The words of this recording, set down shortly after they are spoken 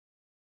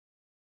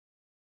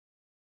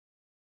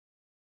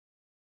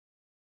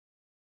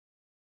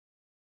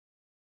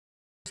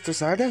तो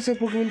स्वागत है आपसे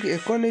पोकेमोन की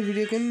एक और नई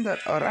वीडियो के अंदर।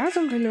 और आज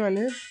हम खेलने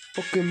वाले हैं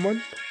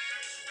पोकेमोन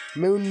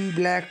मून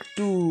ब्लैक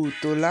 2।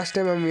 तो लास्ट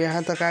टाइम हम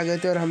यहाँ तक आ गए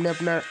थे और हमने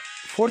अपना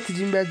 4th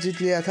जिम बैच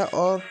जीत लिया था।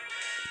 और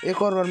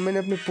एक और बार मैंने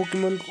अपने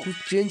पोकेमोन को कुछ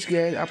चेंज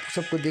किया है, आप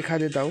सबको दिखा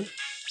देता हूँ।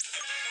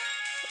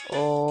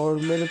 और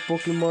मेरे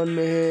पोकेमोन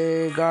में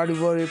है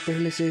गार्डवॉर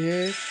पहले से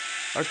है,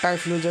 और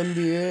टाइफ्लोजन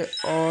भी है,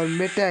 और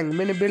मेटैंग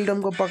मैंने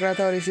बेल्डम को पकड़ा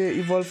था और इसे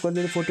इवॉल्व कर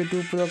दिया,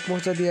 42 तक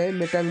पहुँचा दिया है,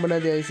 मेटैंग बना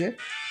दिया इसे।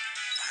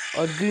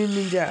 और ग्रीन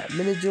निंजा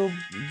मैंने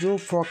जो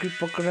फ्रॉकी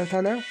पकड़ा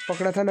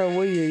था ना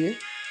वही है ये।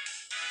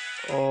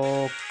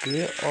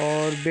 ओके,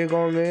 और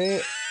बेगोंग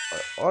है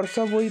और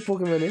सब वही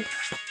पोकेमोन है।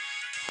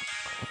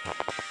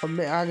 अब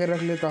मैं आगे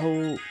रख लेता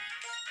हूँ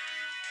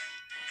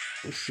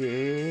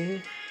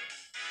इसे,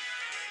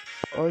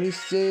 और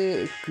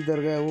इससे किधर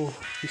गया वो,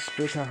 इस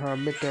पे था। हाँ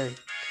मेटैंग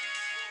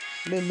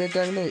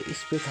नहीं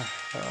इस पे था।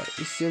 हाँ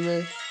इससे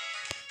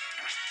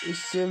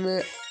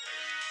मैं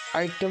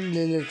आइटम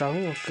ले लेता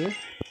हूँ।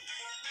 ओके,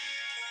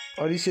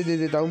 और इसे दे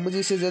देता हूँ, मुझे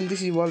इसे जल्दी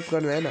से इवॉल्व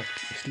करना है ना,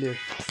 इसलिए।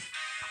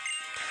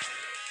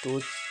 तो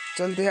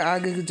चलते हैं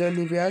आगे की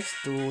जर्नी पे आज।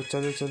 तो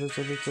चलो चलो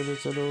चलो चलो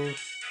चलो।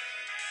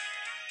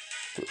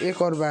 तो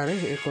एक और बार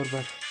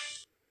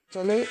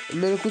चले,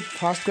 मैंने कुछ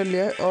फास्ट कर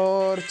लिया है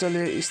और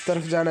चले इस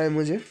तरफ जाना है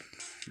मुझे।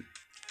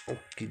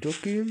 ओके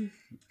डोकी।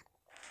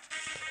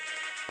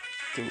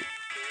 तो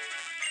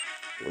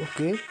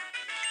ओके,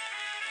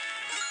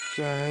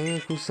 क्या है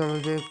कुछ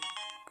समझ में,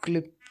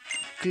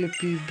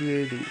 क्लिपी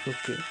ब्लेड।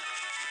 ओके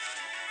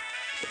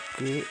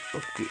ओके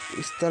ओके,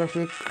 इस तरफ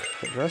एक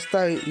रास्ता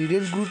है,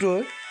 ईडेन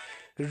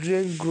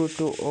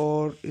ग्रोटो।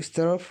 और इस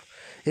तरफ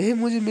यही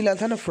मुझे मिला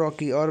था ना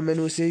फ्रॉकी, और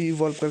मैंने उसे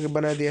इवॉल्व करके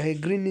बना दिया है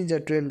ग्रीन निंजा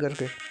ट्रेन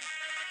करके।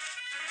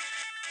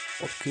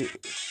 ओके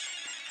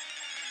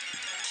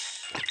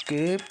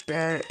ओके,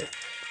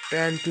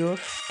 पैन प्योर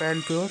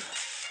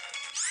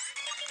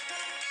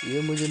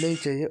ये मुझे नहीं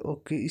चाहिए।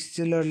 ओके,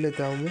 इससे लड़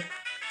लेता हूँ मैं।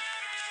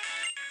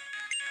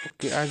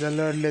 ओके आजा,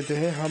 लड़ लेते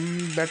हैं,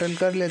 हम बैटल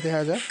कर लेते हैं,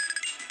 आजा।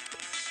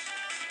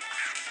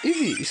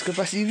 ईवी, इसके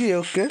पास ईवी है।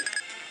 ओके,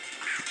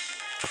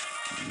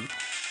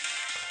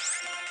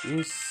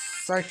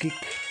 साइकिक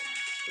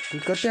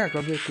क्विक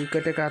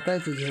अटैक आता है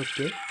तुझे।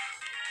 ओके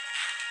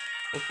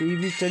ओके,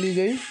 ईवी चली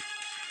गई।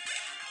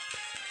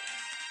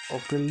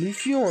 ओके,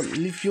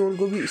 लिफियोन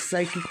को भी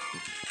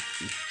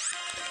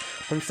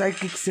हम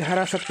साइकिक से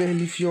हरा सकते हैं,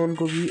 लिफियोन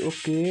को भी।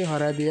 ओके,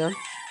 हरा दिया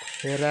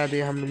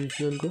हमने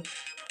लिफियोन को।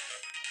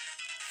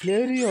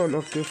 फ्लेरियन,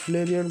 ओके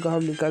फ्लेरियन को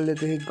हम निकाल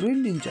लेते हैं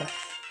ग्रीन निंजा।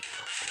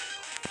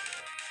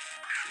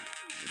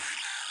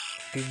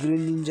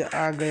 ग्रीन निंजा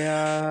आ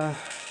गया।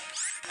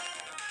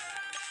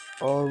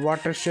 और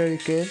वाटर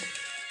शरिकेन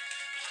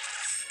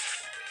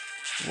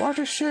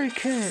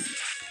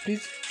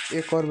प्लीज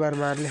एक और बार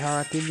मार ले।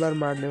 हाँ 3 बार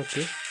मार ले।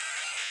 ओके,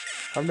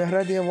 हमने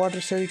हरा दिया वाटर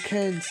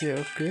शरिकेन से।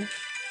 ओके,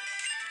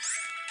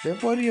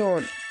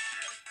 वेपोरियन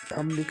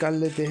हम निकाल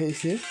लेते हैं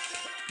इसे।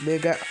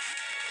 मेगा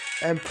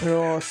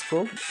एम्फेरोस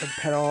को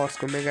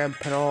मेगा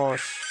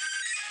एम्फेरोस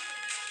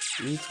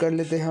यूज कर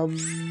लेते हैं हम।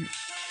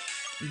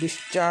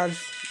 डिस्चार्ज।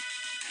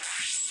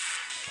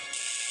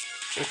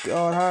 ओके,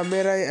 और हाँ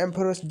मेरा ये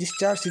एम्फेरोस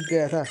डिस्चार्ज सीख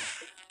गया था।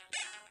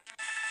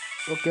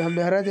 ओके,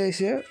 हमने हरा दिया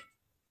इसे।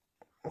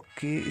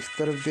 ओके, इस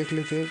तरफ देख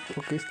लेते हैं।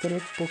 ओके, इस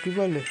तरफ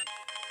पोकेबॉल है।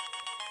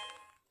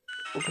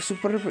 Okay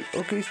super.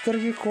 ओके, इस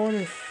तरफ ये कौन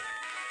है?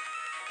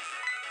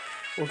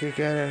 ओके,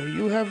 कह रहा है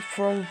you have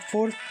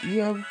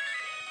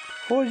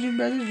 4 gym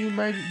badges, you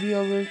might be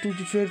able to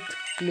defeat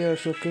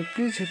players. Okay,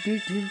 please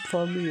him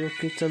for me.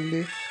 Okay, चल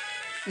दे,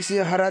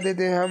 इसे हरा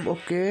देते हैं हम।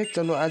 ओके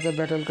चलो आजा,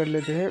 बैटल कर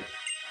लेते हैं।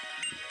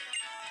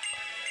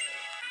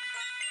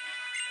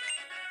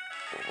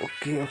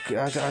 ओके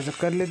आजा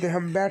कर लेते हैं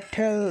हम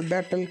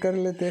बैटल कर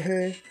लेते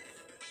हैं।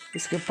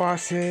 इसके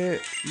पास है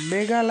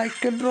mega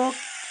lichen rock,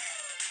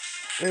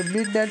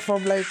 midnight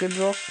form lichen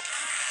rock,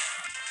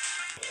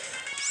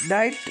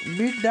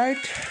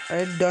 midnight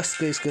and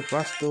dust है इसके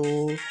पास। तो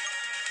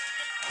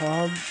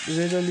हम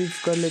रेजोल्व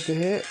कर लेते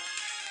हैं।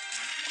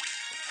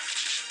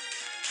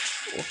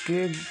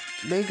 ओके,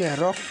 नहीं गया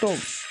रॉक टॉम।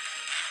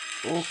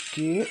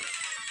 ओके,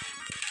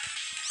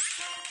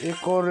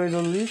 एक और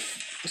रेजोल्व,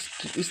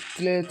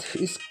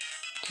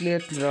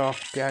 स्लेट रॉक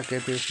क्या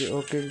कहते हैं इसे।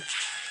 ओके,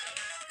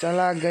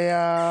 चला गया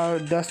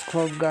डस्ट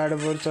फॉर्म,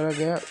 गार्डवर चला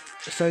गया,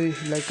 सॉरी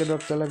लाइकन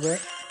रॉक चला गया।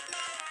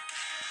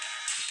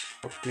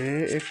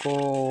 ओके, एक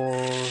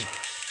और।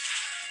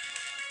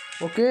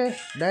 ओके,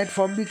 नाइट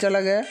फॉर्म भी चला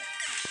गया,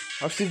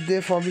 अब सिर्फ डे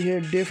फॉर्म ही है,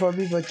 डे फॉर्म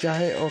ही बचा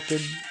है। ओके,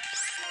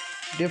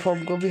 डे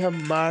फॉर्म को भी हम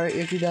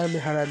एक ही दार में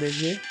हरा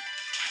देंगे।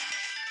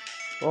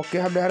 ओके,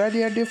 हमने हरा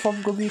दिया डे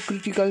फॉर्म को भी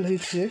क्रिटिकल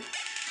हिट से।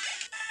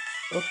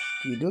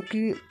 Okay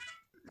डोकी,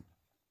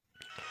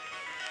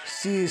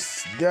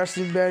 that's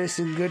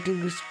embarrassing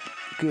getting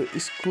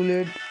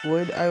scolded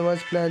when I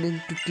was planning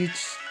to teach.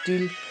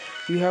 Still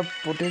you have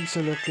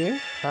potential. Okay,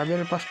 हाँ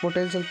मेरे पास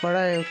पोटेंशियल पड़ा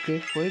है। ओके,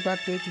 कोई बात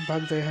नहीं, तू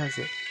भाग जा यहाँ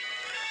से।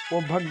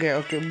 वो भाग गया।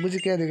 ओके, मुझे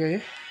क्या देगा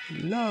ये?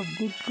 लव,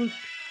 गुड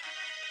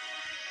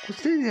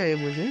कुछ नहीं दिया ये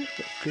मुझे।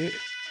 ओके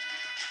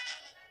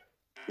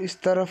इस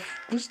तरफ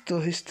कुछ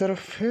तो इस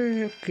तरफ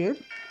है। ओके,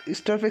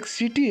 इस तरफ एक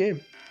सिटी है।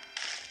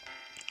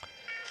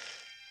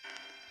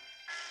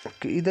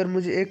 ओके, इधर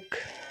मुझे एक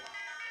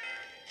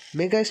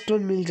मेगा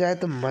स्टोन मिल जाए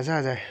तो मज़ा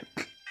आ जाए।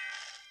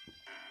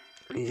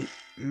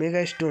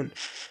 Mega stone.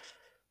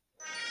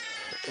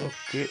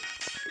 ओके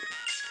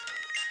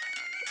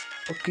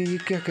ओके, ये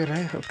क्या कर रहा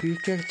है? ओके, ये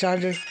क्या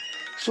charger?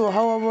 So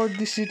how about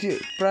this city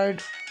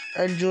pride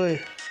and Joy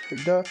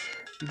the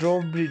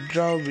drawbridge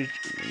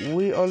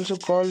we also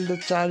call it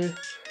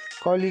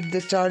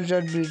the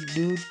charger bridge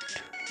due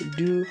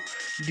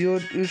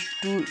is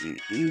to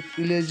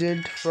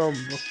legend from।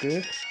 Okay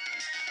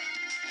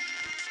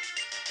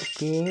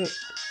okay,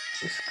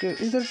 इसके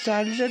इधर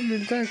चार्जर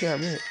मिलता है क्या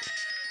हमें?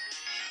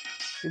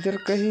 इधर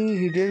कहीं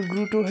हिडन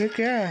ग्रूटो है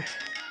क्या?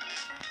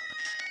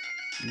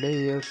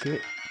 नहीं। ओके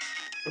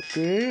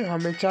ओके,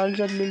 हमें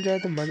चार्जर मिल जाए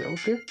तो मजा।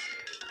 ओके,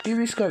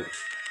 टीम स्कल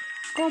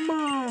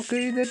कमा।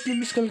 ओके, इधर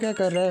टीम स्कल क्या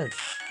कर रहा है?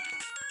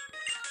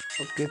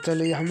 ओके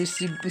चलिए, हम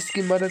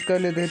इसकी मदद कर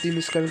लेते हैं टीम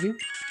स्कल की।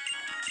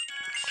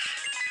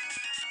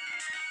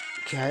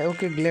 क्या है?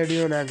 ओके,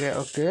 ग्लैडियन आ गया।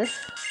 ओके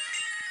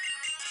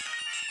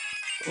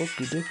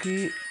ओके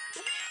देखी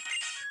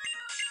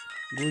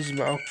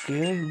गुजमा।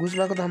 ओके,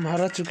 गुजमा को तो हम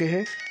हरा चुके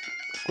हैं,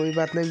 कोई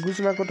बात नहीं,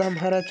 गुजमा को तो हम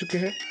हरा चुके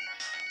हैं।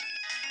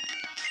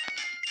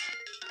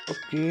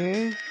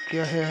 ओके,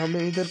 क्या है?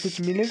 हमें इधर कुछ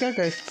मिलेगा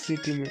क्या इस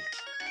सिटी में?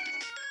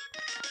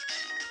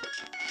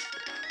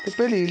 तो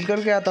पहले हील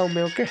करके आता हूँ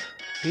मैं। ओके,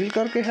 हील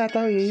करके आता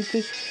हूँ, यही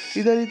तो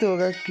इधर ही तो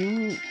होगा।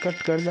 क्यों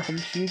कट करना, हम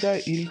सीधा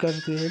हील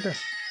करते हैं ना।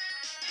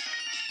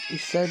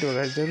 इस साइड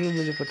होगा जरूर,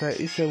 मुझे पता है।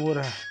 इससे वो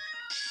रहा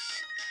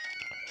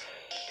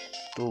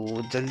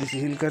तो जल्दी से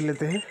हील कर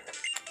लेते हैं।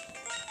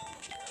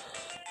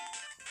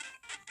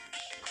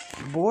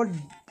 बहुत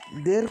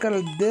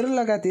देर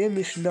लगाती है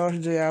मिस डॉट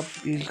जो आप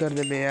हील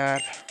करने में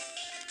यार।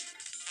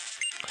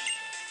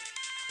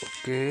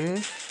 ओके,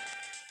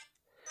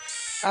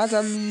 आज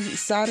हम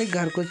सारे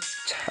घर को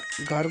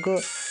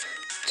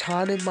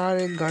छाने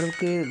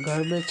मारेंगे,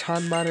 घर में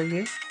छान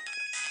मारेंगे।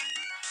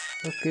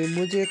 ओके,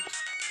 मुझे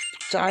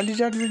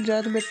 40,000 मिल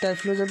जाए तो मैं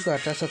टाइफ्लोजन को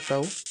हटा सकता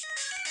हूँ।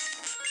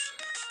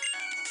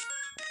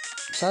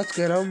 सच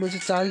कह रहा हूँ, मुझे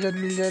 40,000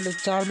 मिल जाए ना,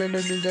 4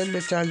 मेंढक मिल जाए,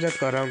 मैं 40,000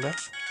 कराऊंगा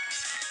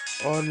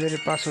और मेरे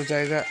पास हो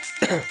जाएगा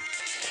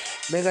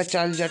mega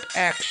 40,000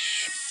 x.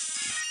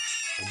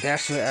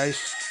 That's why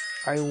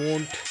I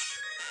want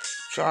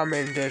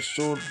Charmander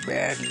so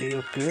badly.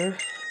 Okay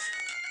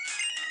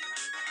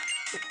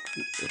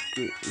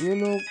okay, ये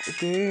लोग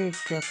ओके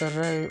क्या कर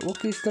रहा है?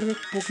 ओके, इस तरह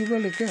का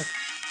पोकेबॉल है क्या?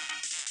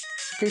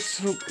 ओके,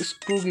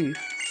 स्क्रूगी।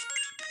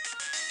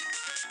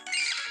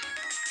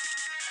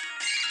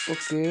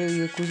 ओके,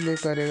 ये कुछ नहीं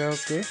करेगा।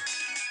 ओके,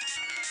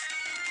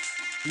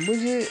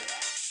 मुझे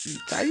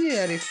चाहिए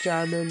यार एक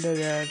चार्मेंडर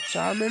यार,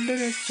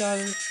 चार्मेंडर या 4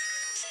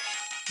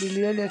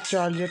 मिलियन या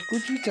चार्जर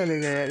कुछ भी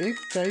चलेगा यार, एक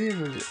चाहिए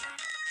मुझे।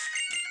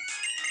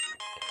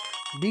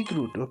 Big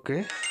root.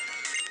 Okay,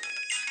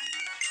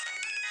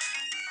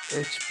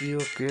 HP।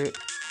 Okay,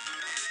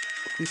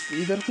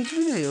 इधर कुछ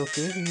भी नहीं।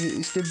 ओके,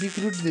 इसने बिग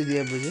रूट दे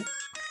दिया मुझे,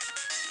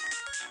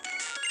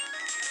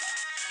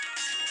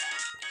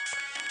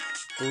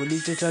 तो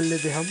नीचे चल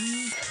लेते हम।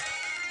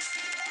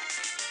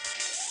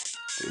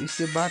 तो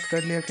इससे बात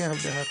कर लिया क्या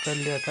हमने? हाँ, कर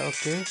लिया था।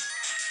 ओके,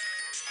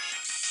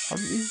 हम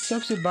इन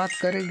सब से बात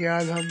करेंगे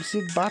आज, हम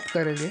सिर्फ बात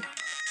करेंगे।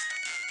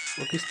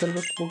 वो किस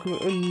तरह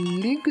का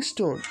लिंक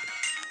स्टोन,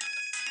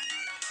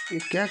 ये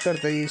क्या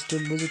करता है ये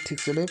स्टोन? मुझे ठीक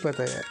से नहीं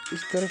पता यार।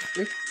 इस तरफ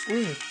एक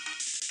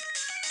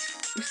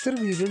इस तरफ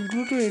हिडन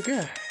ग्रूटो है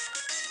क्या?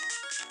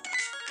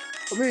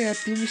 अबे यार,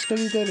 टीम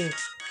स्कल इधर है।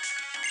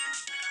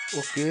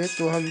 ओके,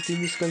 तो हम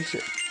टीम स्कल से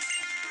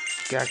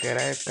क्या कह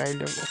रहा है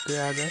काइंड ऑफ। ओके,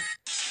 आ जाए,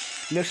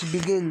 let's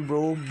begin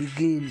bro,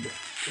 begin.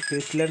 Okay,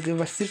 इस लड़के के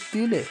पास सिर्फ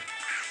 3 है,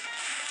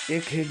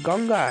 एक है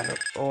गंगा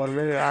और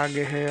मेरे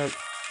आगे है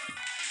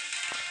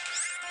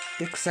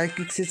एक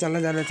साइकिक से चला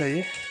जाना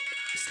चाहिए।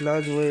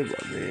 Sludge wave.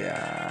 अबे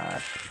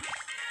यार,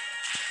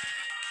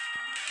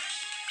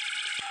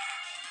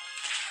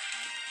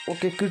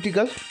 ओके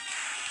क्रिटिकल।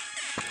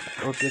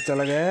 ओके,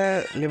 चला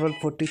गया लेवल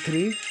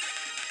 43।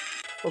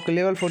 ओके,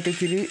 लेवल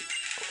 43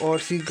 और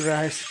सीख रहा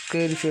है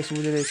स्केल फेस,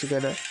 मुझे नहीं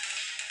सिखाना।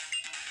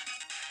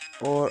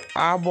 और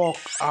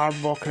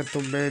आर्बॉक है तो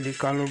मैं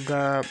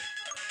निकालूंगा,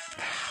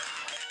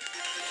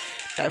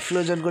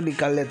 टाइफ्लोजन को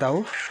निकाल लेता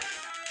हूँ।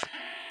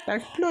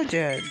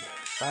 टाइफ्लोजन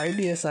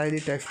शाइनी है, शाइनी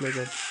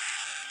टाइफ्लोजन।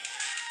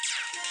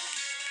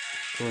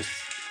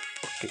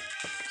 ओके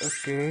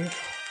ओके,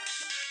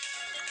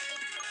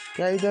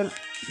 क्या इधर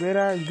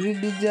मेरा ग्रीन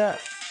निंजा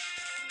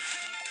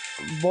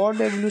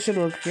बॉन्ड एवोल्यूशन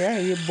हो गया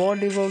है? ये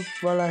बॉन्ड इवॉल्व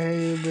वाला है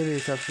ये मेरे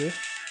हिसाब से।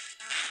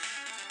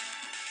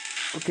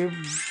 ओके,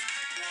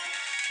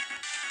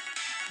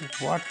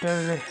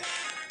 वाटर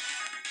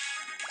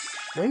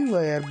नहीं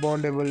हुआ यार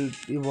बॉन्ड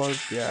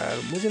इवॉल्व यार,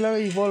 मुझे लगा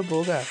इवॉल्व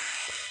होगा।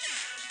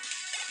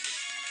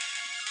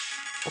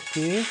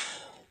 ओके,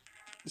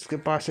 इसके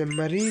पास है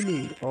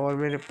मरीनी और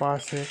मेरे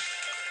पास है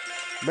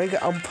मेगा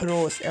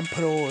एम्फरोस।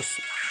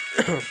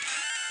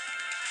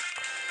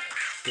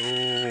 तो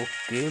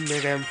ओके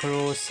मेगा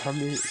एम्फरोस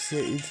हम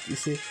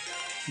इसे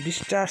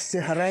डिस्चार्ज से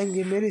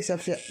हराएंगे मेरे हिसाब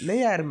से। नहीं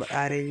यार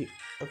आ रही।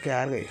 ओके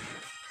हार गई,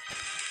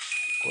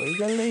 कोई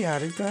गल नहीं,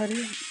 हारी तो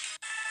हारी।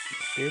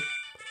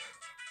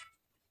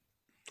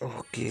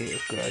 Okay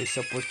okay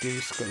suppose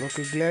team.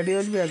 Okay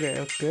ग्लैडियन भी आ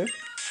गया। ओके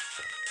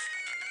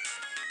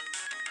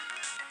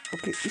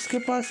ओके इसके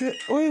पास है।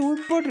 ओए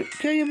विम्पर,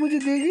 क्या ये मुझे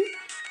देगी?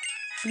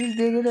 प्लीज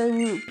दे देना,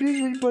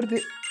 please whimper they,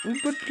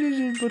 whimper please,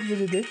 whimper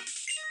मुझे दे,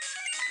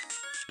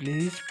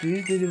 please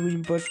please they they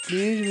whimper,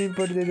 please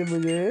whimper दे दे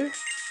मुझे,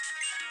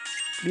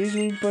 प्लीज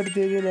विम्पर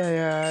दे देना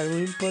यार,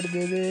 whimper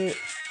they they,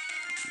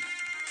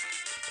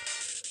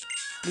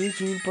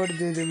 please whimper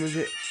दे दे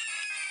मुझे।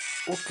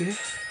 Okay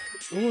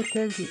O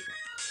thank you.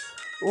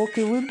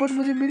 Okay whimper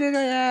मुझे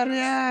मिलेगा यार।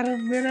 यार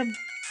मेरा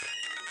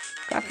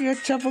काफ़ी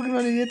अच्छा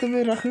पोकेमॉन है ये, तो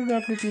मैं रखूँगा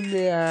अपनी टीम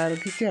में यार।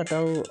 किसे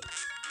हटाऊँ?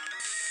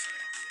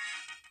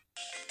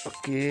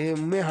 ओके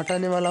मैं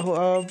हटाने वाला हूँ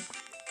अब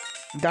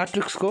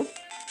डार्ट्रिक्स को।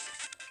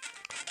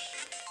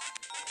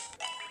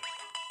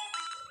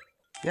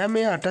 यार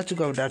मैं हटा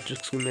चुका हूँ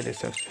डार्ट्रिक्स को मेरे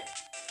हिसाब से।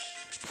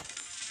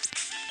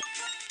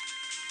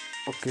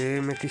 ओके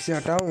मैं किसे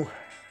हटाऊँ?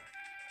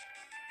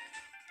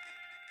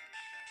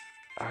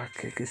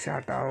 ओके किसे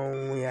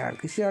हटाऊँ यार,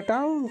 किसे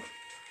हटाऊँ?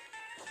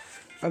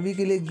 अभी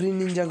के लिए ग्रीन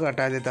निंजा को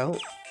हटा देता हूँ।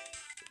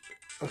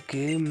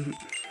 ओके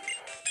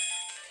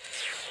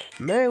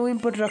मैं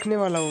विम्पर रखने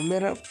वाला हूँ,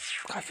 मेरा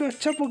काफ़ी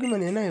अच्छा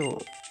पोकेमॉन है ना वो।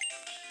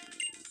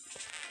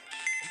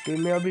 ओके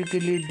मैं अभी के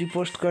लिए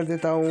डिपोस्ट कर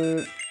देता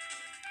हूँ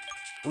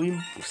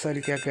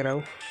सॉरी क्या कह रहा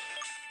हूँ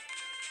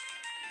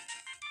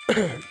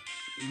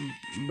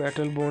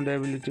बैटल बॉन्ड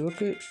एबिलिटी।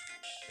 ओके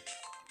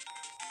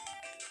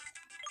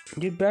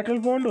ये बैटल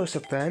बॉन्ड हो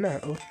सकता है ना।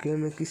 ओके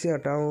मैं किसे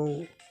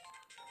हटाऊँ?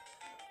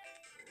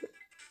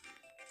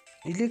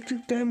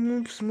 इलेक्ट्रिक टाइम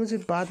मूव्स मुझे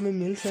बाद में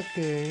मिल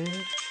सकते हैं।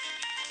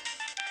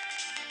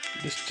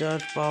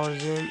 डिस्चार्ज पावर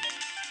जेन,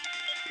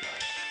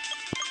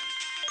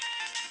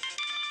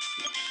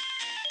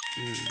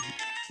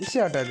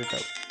 इसे हटा देता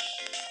हूँ।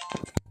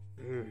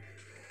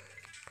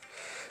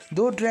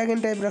 दो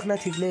ड्रैगन टाइप रखना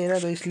ठीक नहीं है ना,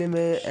 तो इसलिए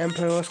मैं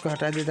एम्फरोस को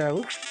हटा देता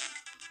हूँ।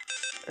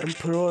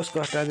 एम्फरोस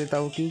को हटा देता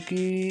हूँ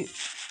क्योंकि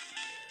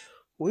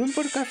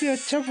विम्पर काफ़ी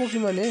अच्छा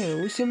पोकेमॉन है।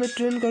 उसे मैं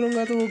ट्रेन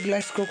करूँगा तो वो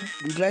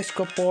ग्लाइस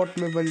का पॉट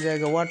में बन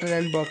जाएगा, वाटर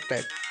एंड बग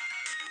टाइप,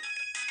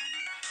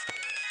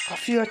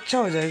 काफ़ी अच्छा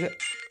हो जाएगा।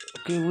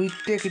 Okay we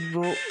take it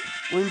bro.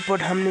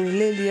 Whimper हमने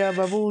ले लिया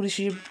बाबू,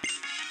 रिसीव।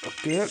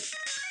 ओके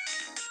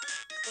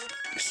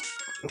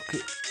ओके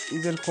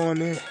इधर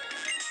कौन है?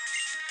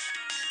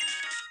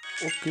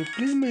 ओके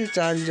प्लीज़ मुझे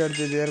 4000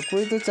 दे दो यार,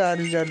 कोई तो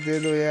 4000 दे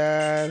दो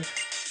यार,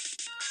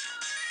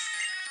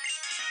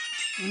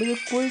 मुझे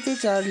कोई तो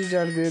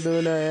 4000 दे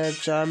दो ना यार।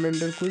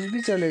 चार्मेंडर कुछ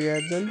भी चलेगा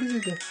यार, जल्दी से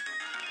दे,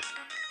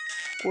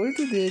 कोई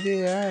तो दे दे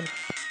यार,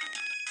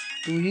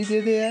 तू ही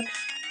दे दे यार।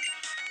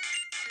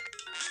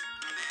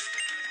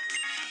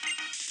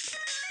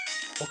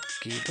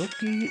 ओके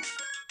ओके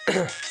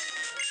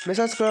मैं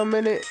सच कह रहा हूँ,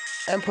 मैंने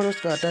एम्फोरस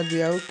को हटा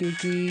दिया हूँ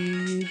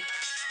क्योंकि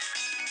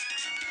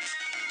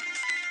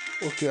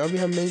ओके अभी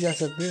हम नहीं जा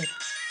सकते।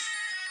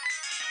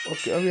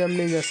 ओके अभी हम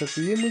नहीं जा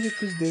सकते। ये मुझे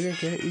कुछ देगा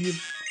क्या ये?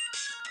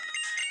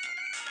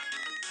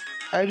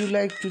 I do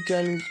like to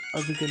challenge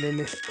अभी के लिए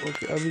नहीं।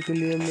 ओके अभी के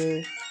लिए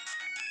मैं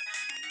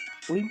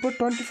विम्पर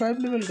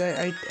 25 लेवल का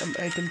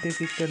आइटम टेक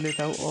कर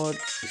लेता हूँ और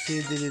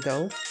इसे दे देता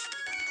हूँ।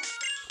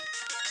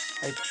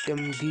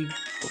 आइटम गिव,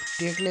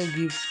 टेक नहीं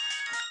गिव।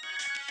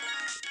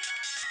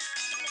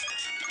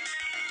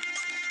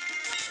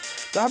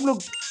 तो आप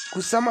लोग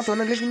गुस्सा मत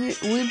होना, लेकिन ये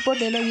विम्पर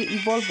है ना, ये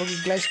इवॉल्व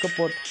होकर ग्लाइस का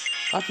पॉट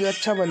काफ़ी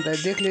अच्छा बनता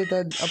है। देख लेता,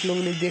 आप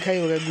लोगों ने देखा ही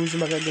होगा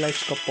गुजमा का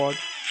ग्लाइस का पॉट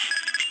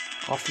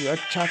काफ़ी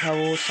अच्छा था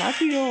वो।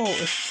 साथ ही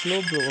वो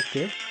slow bro.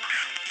 Okay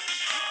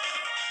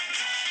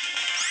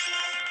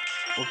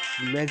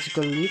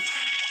magical leaf.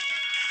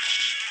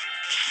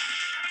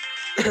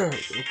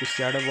 Okay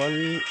shadow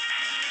ball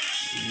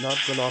not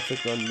gonna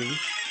affect on me.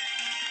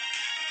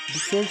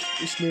 Defence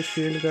इसने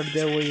फेल कर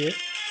दिया, वो ये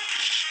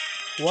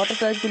वाटर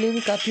टाइप के लिए भी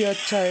काफ़ी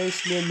अच्छा है,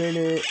 इसलिए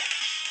मैंने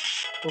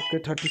ओके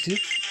 36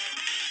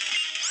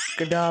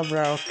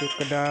 कडावरा। ओके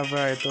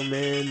कडावरा है तो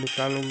मैं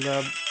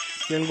निकालूंगा,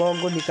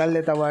 सेलगोंग को निकाल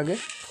लेता हूँ आगे।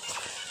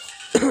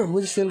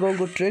 मुझे सेलगोंग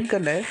को ट्रेन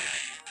करना है,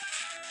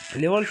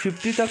 लेवल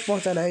 50 तक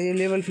पहुँचाना है। ये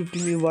लेवल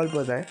 50 में इवॉल्व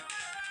होता है।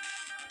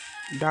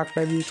 डार्क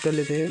टाइप यूज कर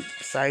लेते हैं,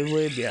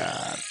 साइवेब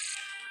यार,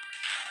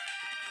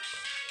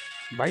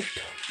 bite.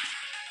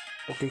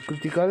 Okay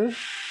critical.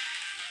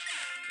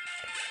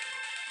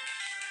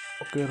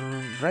 Okay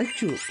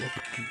Raichu,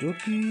 जो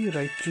कि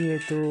राइचू है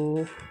तो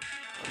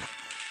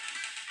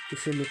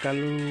इसे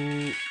निकालूं,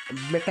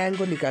 मेटैंग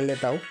को निकाल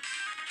लेता हूँ।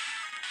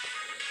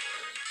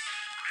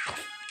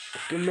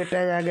 ओके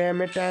मेटैंग आ गया,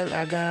 मेटैंग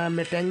आ गया।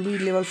 मेटैंग भी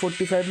लेवल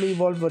 45 में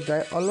इवॉल्व होता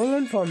है,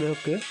 अलोलन फॉर्म है।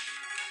 ओके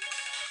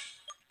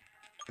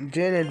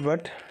जेन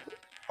एडवर्ड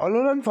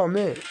अलोलन फॉर्म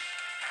है।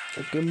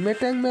 ओके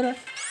मेटैंग मेरा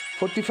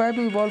 45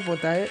 में इवॉल्व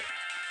होता है।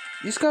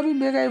 इसका भी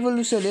मेगा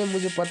एवोल्यूशन है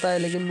मुझे पता है,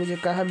 लेकिन मुझे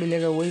कहाँ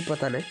मिलेगा वही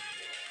पता नहीं।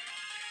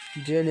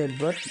 जेन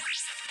एडवर्ड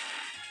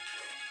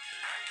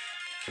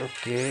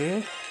ओके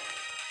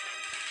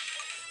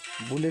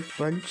बुलेट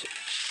पंच।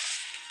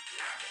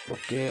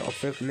 ओके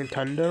अफेक्ट ने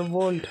थंडर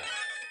बोल्ट।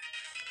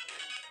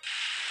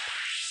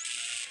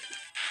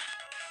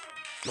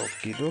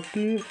 Okay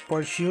डोकी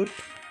pursuit.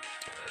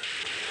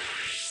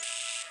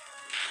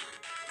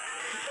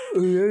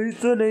 यही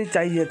तो नहीं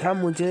चाहिए था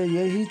मुझे,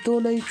 यही तो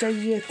नहीं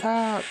चाहिए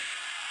था।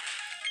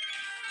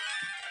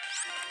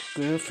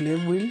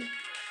 Flame wheel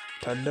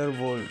thunder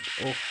bolt.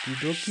 Okay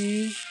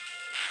डोकी।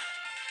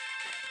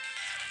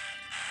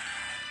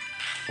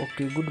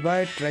 Okay good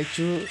bye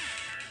ट्राइचू।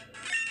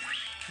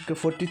 Okay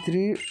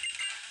 43।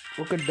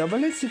 Okay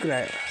double as सीख रहा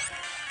है।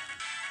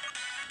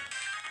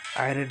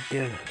 Iron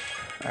tell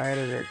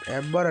iron red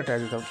amber हटा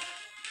देता हूँ।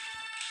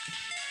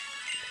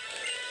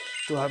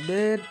 तो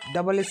हमने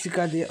डबल एज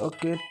सिखा दिया।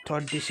 ओके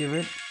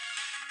 27।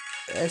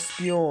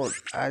 एस्पियोन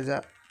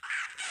आजा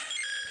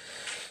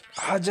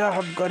आजा,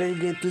 हम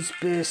करेंगे तुझ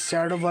पे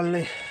शैडो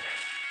बॉल।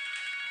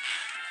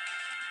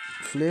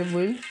 फ्लेम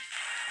व्हील,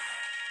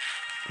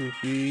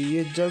 क्योंकि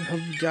ये जब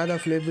हम ज़्यादा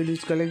फ्लेम व्हील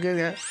यूज करेंगे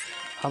ना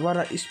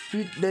हमारा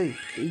स्पीड नहीं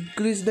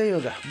इंक्रीज नहीं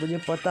होगा। मुझे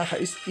पता था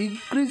इस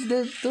इंक्रीज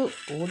नहीं तो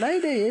होना ही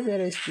नहीं है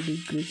मेरा speed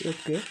increase.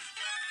 Okay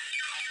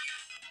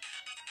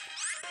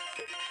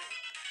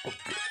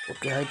okay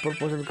okay hyper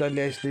potion कर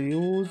लिया इसने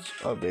यूज।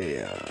 अबे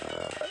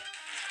यार,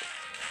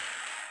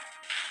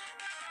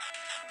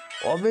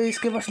 अबे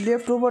इसके पास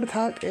लेफ्ट ओवर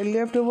था।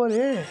 लेफ्ट ओवर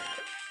है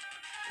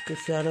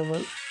किससे आने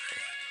वाल।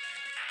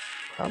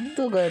 हम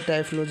तो गए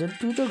टाइफ्लोजन,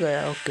 तू तो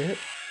गया। ओके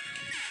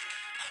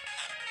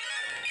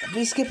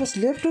अबे इसके पास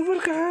लेफ्ट ओवर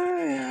कहाँ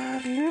है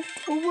यार।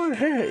 लेफ्ट ओवर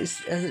है इस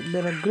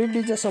मेरा ग्रीन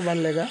निंजा संभाल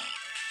लेगा।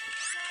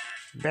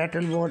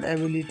 बैटल बॉन्ड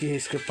एबिलिटी है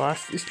इसके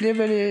पास, इसलिए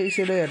मैंने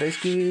इसे नहीं हटा।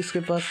 इसके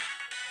पास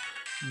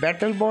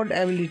बैटल बॉन्ड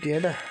एबिलिटी है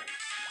ना।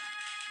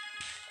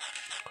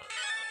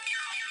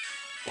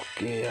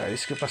 ओके यार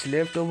इसके पास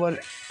लेफ्ट ओवर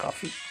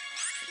काफी।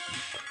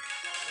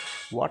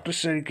 Water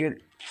सरिकेन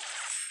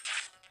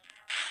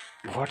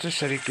water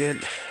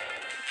सरिकेन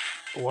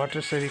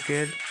water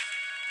सरिकेन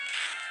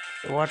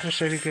water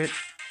सरिकेन।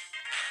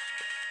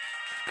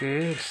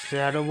 Okay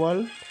shadow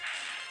ball,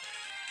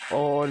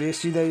 और ये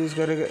सीधा यूज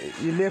करेगा।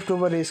 ये लेफ्ट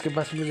ओवर है इसके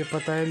पास, मुझे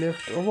पता है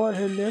लेफ्ट ओवर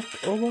है।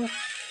 लेफ्ट ओवर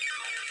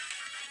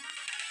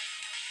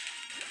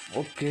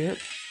ओके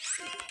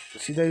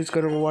सीधा यूज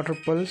करूँगा। Water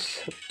pulse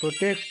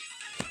protect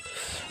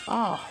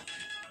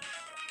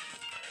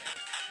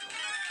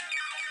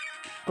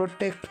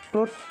protect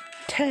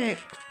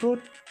protect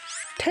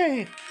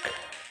protect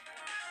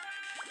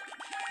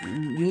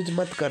use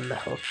मत करना।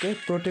 ओके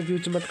प्रोटेक्ट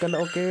यूज मत करना।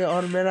 ओके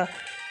और मेरा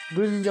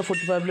ग्रीन निंजा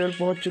 45 लेवल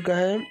पहुंच चुका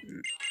है।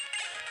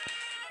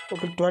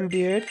 ओके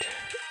 28।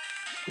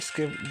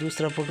 इसके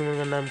दूसरा पोकेमॉन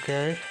का नाम क्या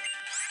है।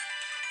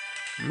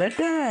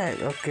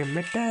 मेटैंग। ओके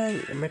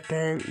मेटैंग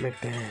मेटैंग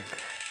मेटैंग।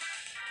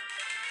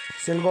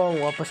 सेलगोंग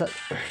वापस आ।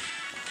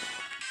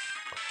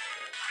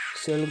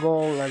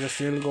 सेलगोंग आजा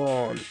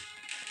सेलगोंग।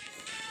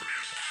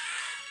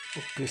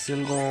 ओके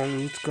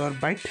सेलगोंग यूज कर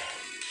बाइट।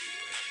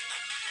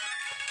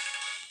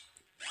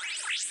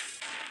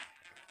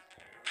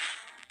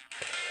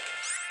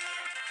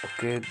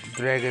 Okay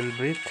dragon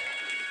breathe.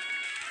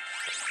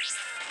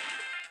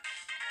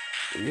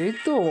 ये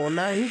तो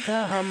होना ही था,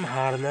 हम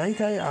हारना ही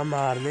था, हम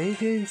हारना ही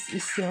थे।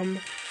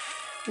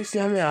 इससे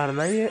हमें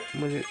हारना ही है।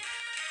 मुझे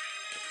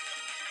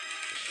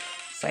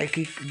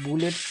साइकिक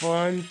बुलेट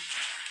पंच।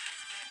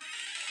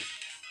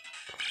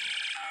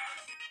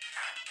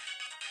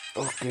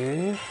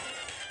 ओके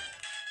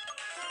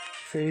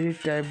फेरी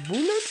टाइप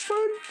बुलेट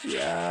पंच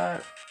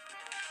यार।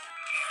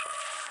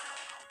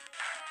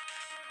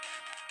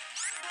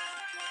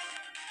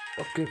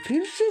 ओके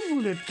फिर से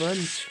बुलेट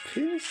पंच,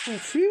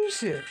 फिर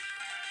से।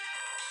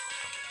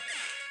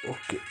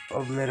 ओके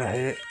अब मेरा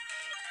है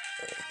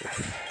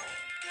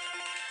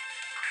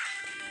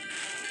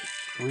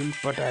विंड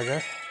पट आ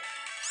जाए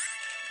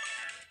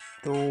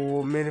तो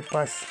मेरे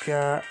पास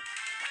क्या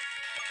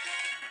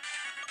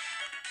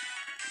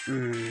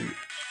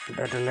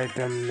बैटल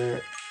आइटम ने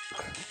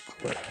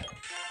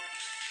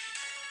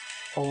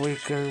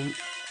awaken.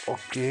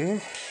 Okay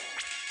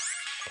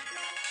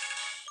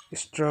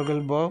struggle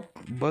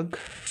bug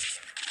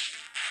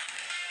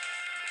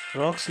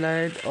rock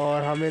slide.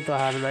 और हमें तो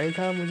हारना ही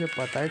था, मुझे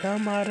पता ही था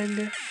हम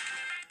हारेंगे।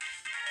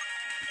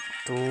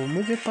 तो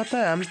मुझे पता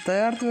है हम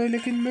तैयार तो है,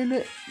 लेकिन मैंने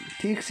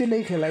ठीक से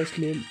नहीं खेला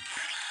इसलिए।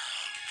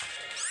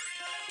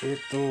 ये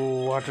तो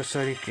वाटर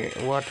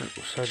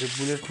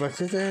बुलेट पर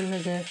से चलने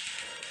गए।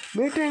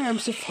 मेटैंग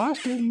हमसे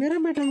फास्ट है, मेरा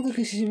मेटैंग तो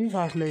किसी से भी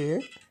फास्ट नहीं है।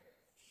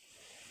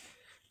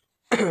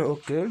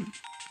 Okay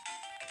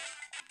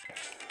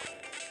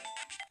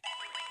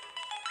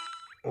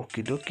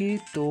okay डोकी।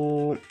 तो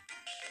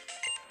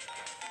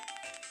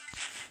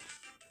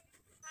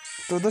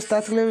दोस्तों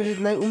आज के लिए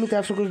इतना ही। उम्मीद है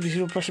आप सबको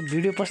वीडियो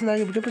पसंद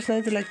आएगी। वीडियो पसंद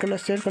आए तो लाइक करना,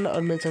 शेयर करना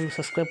और मेरे चैनल को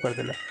सब्सक्राइब कर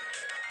देना।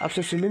 आप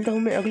सबसे मिलता हूँ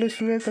मैं अगले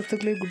सुनने, तब तक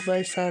के लिए good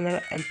bye sayonara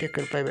and take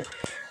care bye bye.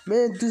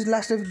 मैं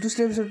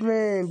दूसरे एपिसोड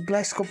में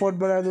ग्लास का पॉट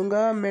बना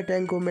दूंगा।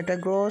 मेटैंग को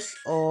मेटाग्रॉस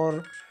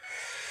और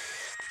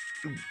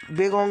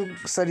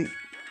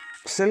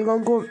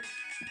सेलगोंग को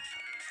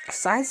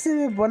शायद से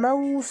मैं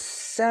बनाऊँ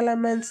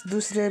सैलामेंस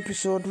दूसरे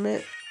एपिसोड में,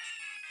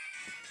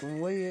 तो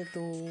वही है। तो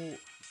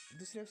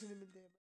दूसरे एपिसोड में मिलते हैं।